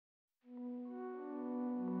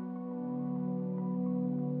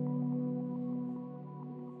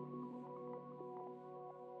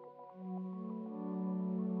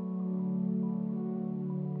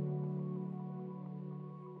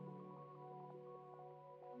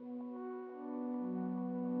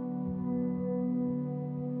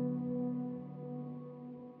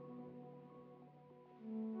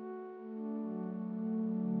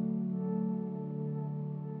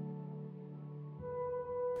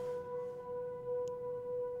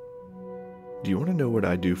Do you want to know what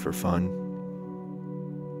I do for fun?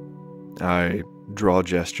 I draw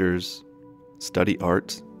gestures, study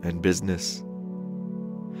art and business,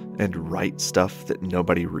 and write stuff that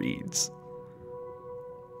nobody reads.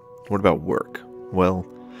 What about work? Well,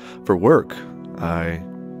 for work, I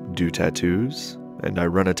do tattoos, and I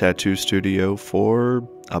run a tattoo studio for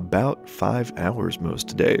about 5 hours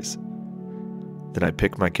most days. Then I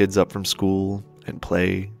pick my kids up from school and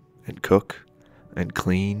play and cook and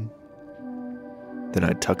clean. Then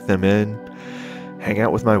I tuck them in, hang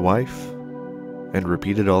out with my wife, and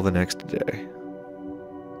repeat it all the next day.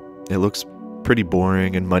 It looks pretty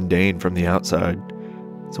boring and mundane from the outside,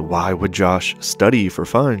 so why would Josh study for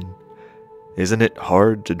fun? Isn't it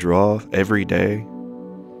hard to draw every day?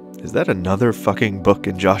 Is that another fucking book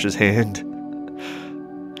in Josh's hand?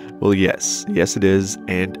 Well, yes it is,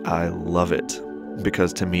 and I love it,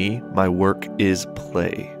 because to me, my work is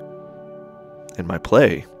play, and my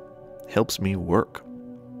play helps me work.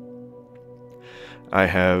 I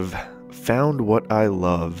have found what I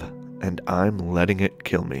love, and I'm letting it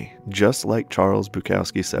kill me, just like Charles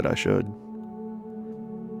Bukowski said I should.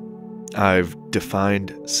 I've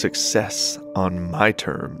defined success on my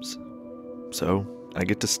terms, so I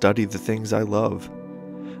get to study the things I love.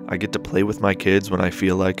 I get to play with my kids when I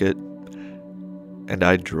feel like it, and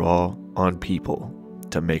I draw on people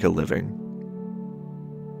to make a living.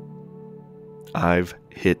 I've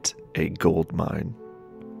hit a gold mine.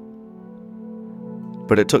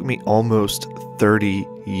 But it took me almost 30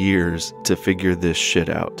 years to figure this shit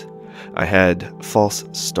out. I had false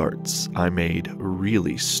starts. I made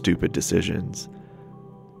really stupid decisions.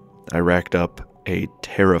 I racked up a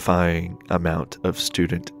terrifying amount of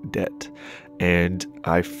student debt, and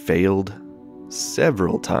I failed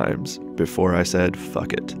several times before I said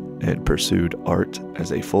fuck it and pursued art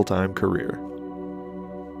as a full-time career.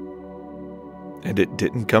 And it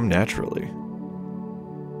didn't come naturally.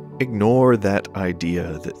 Ignore that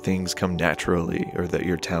idea that things come naturally or that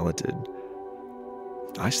you're talented.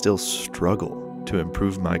 I still struggle to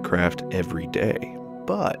improve my craft every day,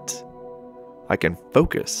 but I can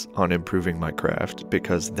focus on improving my craft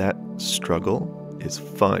because that struggle is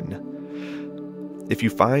fun. If you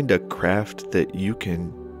find a craft that you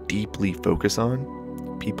can deeply focus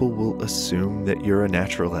on, people will assume that you're a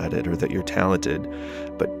natural at it or that you're talented,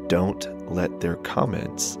 but don't let their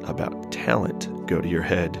comments about talent go to your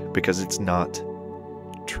head because it's not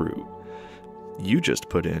true. You just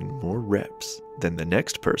put in more reps than the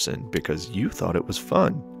next person because you thought it was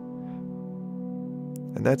fun.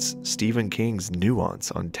 And that's Stephen King's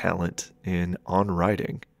nuance on talent and on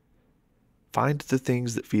writing. Find the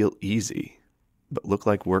things that feel easy, but look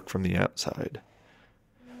like work from the outside.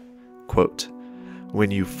 Quote,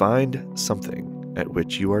 "When you find something at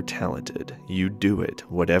which you are talented, you do it,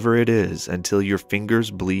 whatever it is, until your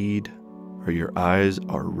fingers bleed or your eyes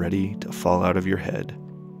are ready to fall out of your head.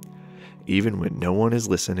 Even when no one is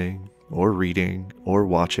listening or reading or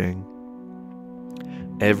watching,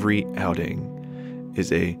 every outing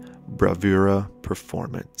is a bravura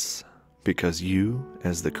performance because you,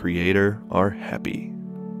 as the creator, are happy."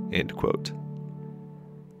 End quote.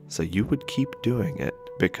 So you would keep doing it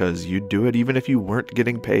because you'd do it even if you weren't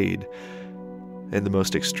getting paid. In the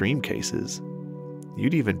most extreme cases,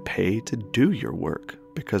 you'd even pay to do your work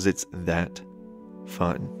because it's that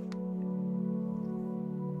fun.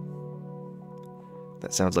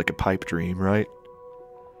 That sounds like a pipe dream, right?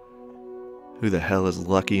 Who the hell is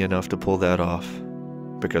lucky enough to pull that off?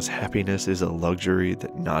 Because happiness is a luxury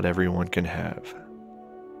that not everyone can have.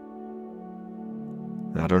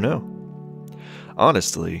 I don't know.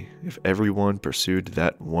 Honestly, if everyone pursued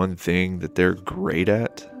that one thing that they're great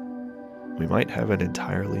at, we might have an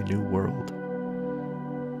entirely new world.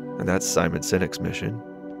 And that's Simon Sinek's mission,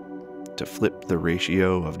 to flip the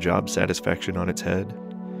ratio of job satisfaction on its head,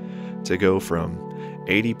 to go from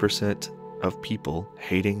 80% of people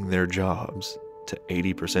hating their jobs to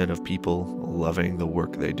 80% of people loving the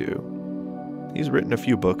work they do. He's written a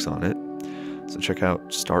few books on it, so check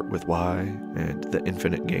out Start With Why and The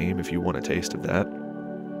Infinite Game if you want a taste of that.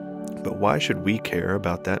 But why should we care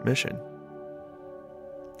about that mission?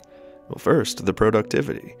 Well, first, the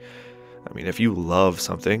productivity. I mean, if you love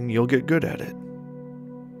something, you'll get good at it.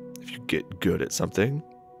 If you get good at something,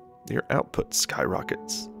 your output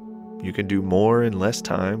skyrockets. You can do more in less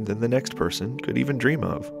time than the next person could even dream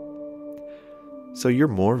of. So you're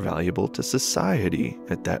more valuable to society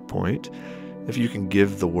at that point if you can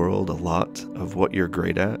give the world a lot of what you're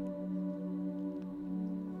great at.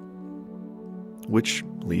 Which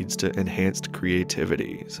leads to enhanced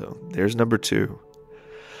creativity. So there's number 2.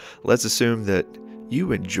 Let's assume that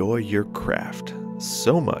you enjoy your craft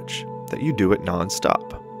so much that you do it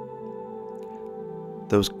nonstop.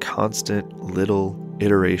 those constant little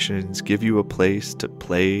iterations give you a place to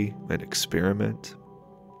play and experiment.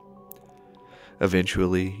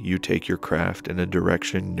 Eventually, you take your craft in a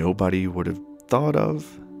direction nobody would have thought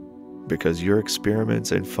of because your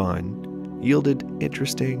experiments and fun yielded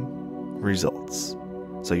interesting results.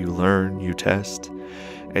 So you learn, you test,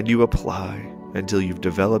 and you apply until you've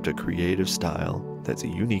developed a creative style that's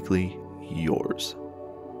uniquely yours.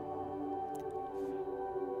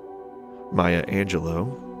 Maya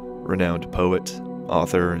Angelou, renowned poet,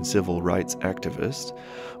 author, and civil rights activist,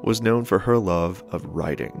 was known for her love of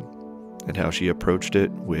writing and how she approached it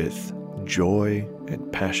with joy and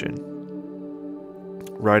passion.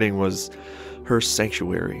 Writing was her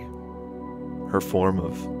sanctuary, her form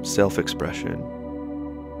of self-expression.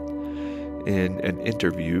 In an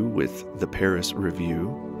interview with the Paris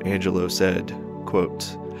Review, Angelou said,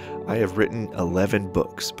 quote, "I have written 11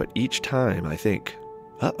 books, but each time I think,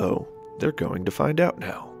 uh-oh, they're going to find out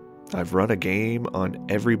now. I've run a game on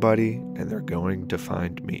everybody and they're going to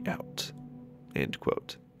find me out." End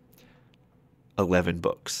quote. 11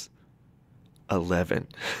 books. 11.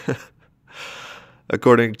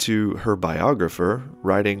 According to her biographer,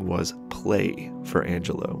 writing was play for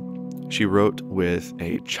Angelou. She wrote with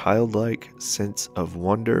a childlike sense of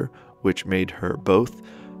wonder, which made her both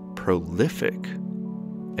prolific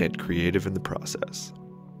and creative in the process.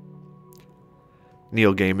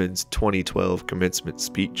 Neil Gaiman's 2012 commencement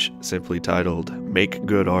speech, simply titled "Make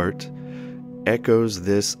Good Art," echoes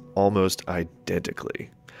this almost identically.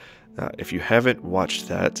 If you haven't watched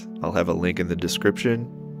that, I'll have a link in the description.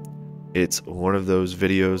 It's one of those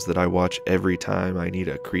videos that I watch every time I need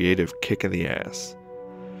a creative kick in the ass.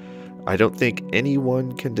 I don't think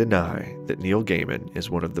anyone can deny that Neil Gaiman is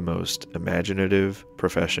one of the most imaginative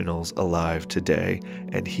professionals alive today,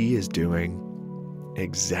 and he is doing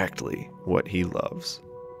exactly what he loves.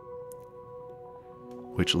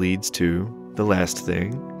 Which leads to the last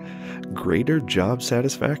thing, greater job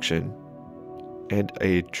satisfaction and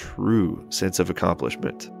a true sense of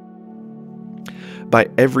accomplishment. By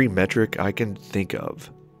every metric I can think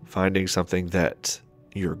of, finding something that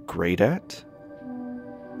you're great at,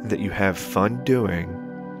 that you have fun doing,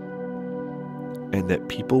 and that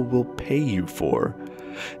people will pay you for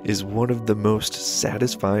is one of the most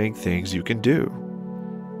satisfying things you can do.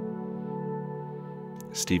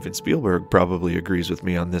 Steven Spielberg probably agrees with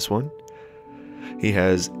me on this one. He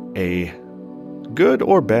has a good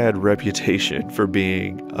or bad reputation for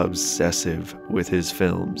being obsessive with his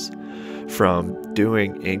films, from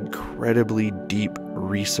doing incredibly deep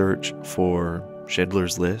research for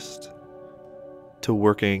Schindler's List to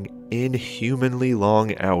working inhumanly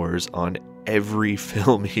long hours on every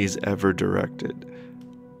film he's ever directed.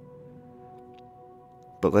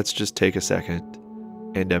 But let's just take a second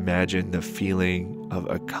and imagine the feeling of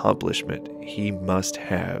accomplishment he must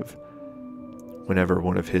have whenever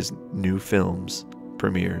one of his new films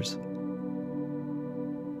premieres.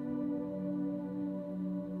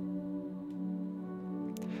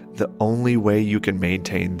 The only way you can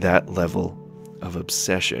maintain that level of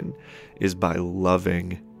obsession is by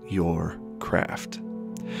loving your craft.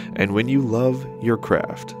 And when you love your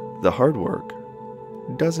craft, the hard work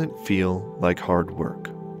doesn't feel like hard work.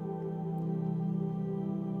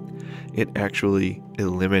 It actually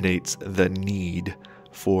eliminates the need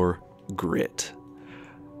for grit.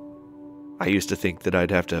 I used to think that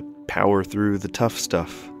I'd have to power through the tough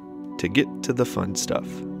stuff to get to the fun stuff.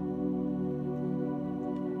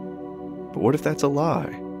 But what if that's a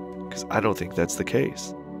lie? Because I don't think that's the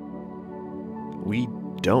case. We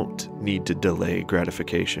don't need to delay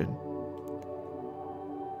gratification.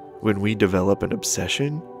 When we develop an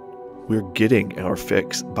obsession, we're getting our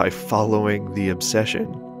fix by following the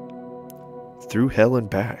obsession through hell and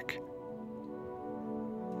back.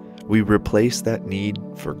 We replace that need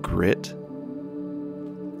for grit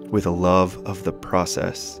with a love of the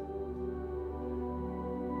process,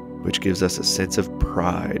 which gives us a sense of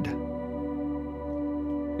pride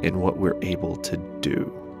in what we're able to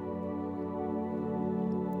do.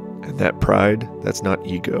 And that pride, that's not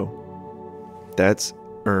ego. That's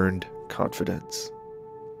earned confidence.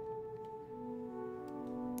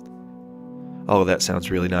 All of that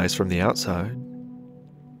sounds really nice from the outside.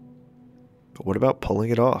 But what about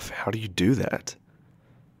pulling it off? How do you do that?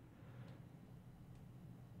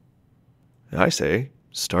 I say,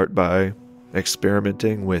 start by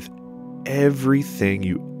experimenting with everything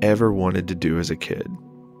you ever wanted to do as a kid.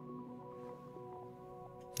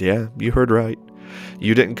 Yeah, you heard right.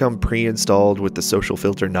 You didn't come pre-installed with the Social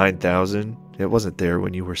Filter 9000. It wasn't there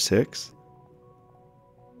when you were 6.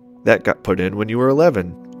 That got put in when you were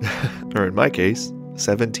 11. Or in my case,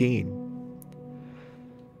 17.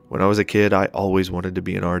 When I was a kid, I always wanted to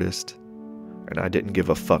be an artist, and I didn't give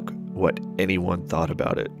a fuck what anyone thought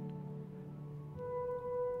about it.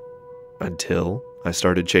 Until I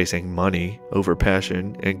started chasing money over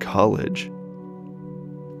passion in college.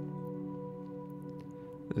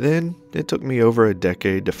 Then it took me over a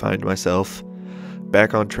decade to find myself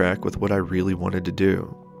back on track with what I really wanted to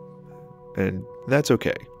do. And that's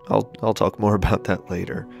okay. I'll talk more about that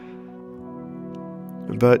later.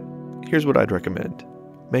 But here's what I'd recommend.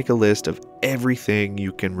 Make a list of everything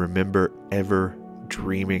you can remember ever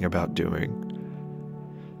dreaming about doing.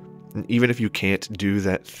 And even if you can't do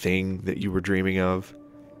that thing that you were dreaming of,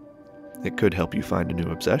 it could help you find a new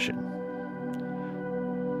obsession.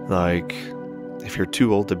 Like, if you're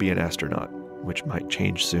too old to be an astronaut, which might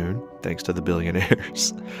change soon, thanks to the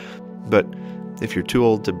billionaires. But if you're too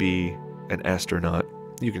old to be an astronaut,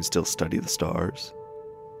 you can still study the stars.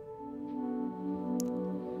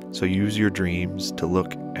 So use your dreams to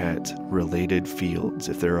look at related fields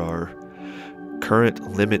if there are current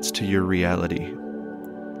limits to your reality.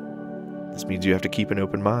 This means you have to keep an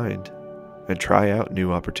open mind and try out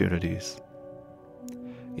new opportunities.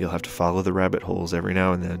 You'll have to follow the rabbit holes every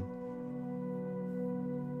now and then.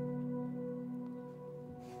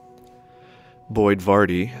 Boyd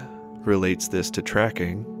Vardy relates this to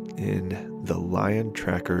tracking in The Lion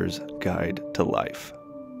Tracker's Guide to Life.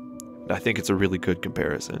 I think it's a really good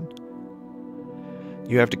comparison.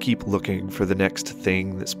 You have to keep looking for the next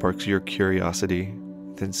thing that sparks your curiosity,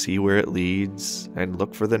 then see where it leads, and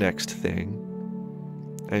look for the next thing.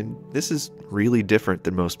 And this is really different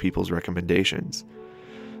than most people's recommendations.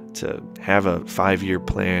 To have a 5-year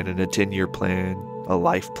plan and a 10-year plan, a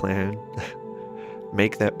life plan.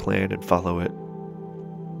 Make that plan and follow it.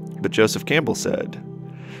 But Joseph Campbell said,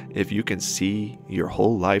 if you can see your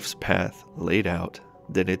whole life's path laid out,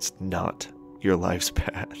 then it's not your life's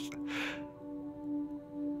path.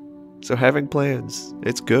 So having plans,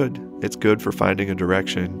 it's good. It's good for finding a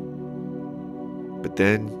direction. But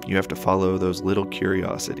then you have to follow those little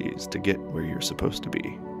curiosities to get where you're supposed to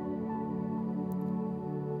be.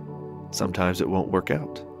 Sometimes it won't work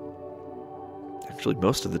out. Actually,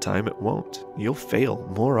 most of the time it won't. You'll fail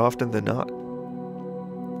more often than not.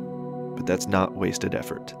 But that's not wasted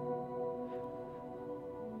effort.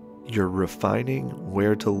 You're refining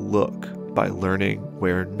where to look by learning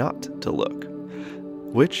where not to look,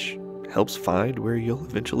 which helps find where you'll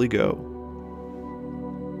eventually go.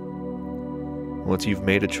 Once you've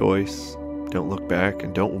made a choice, don't look back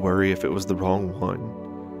and don't worry if it was the wrong one.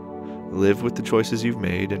 Live with the choices you've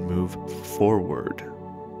made and move forward.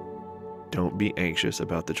 Don't be anxious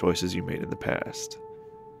about the choices you made in the past.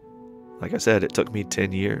 Like I said, it took me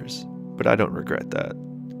 10 years, but I don't regret that.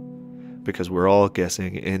 Because we're all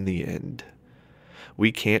guessing in the end.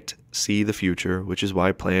 We can't see the future, which is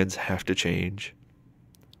why plans have to change.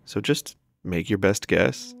 So just make your best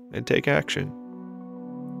guess and take action.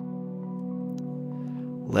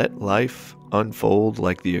 Let life unfold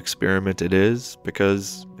like the experiment it is,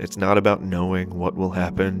 because it's not about knowing what will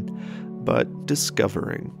happen, but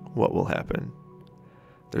discovering what will happen.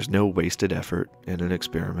 There's no wasted effort in an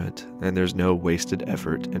experiment, and there's no wasted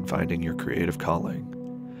effort in finding your creative calling.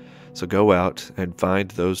 So go out and find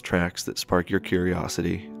those tracks that spark your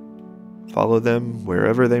curiosity. Follow them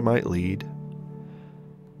wherever they might lead.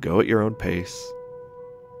 Go at your own pace.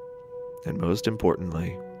 And most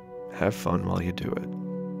importantly, have fun while you do it.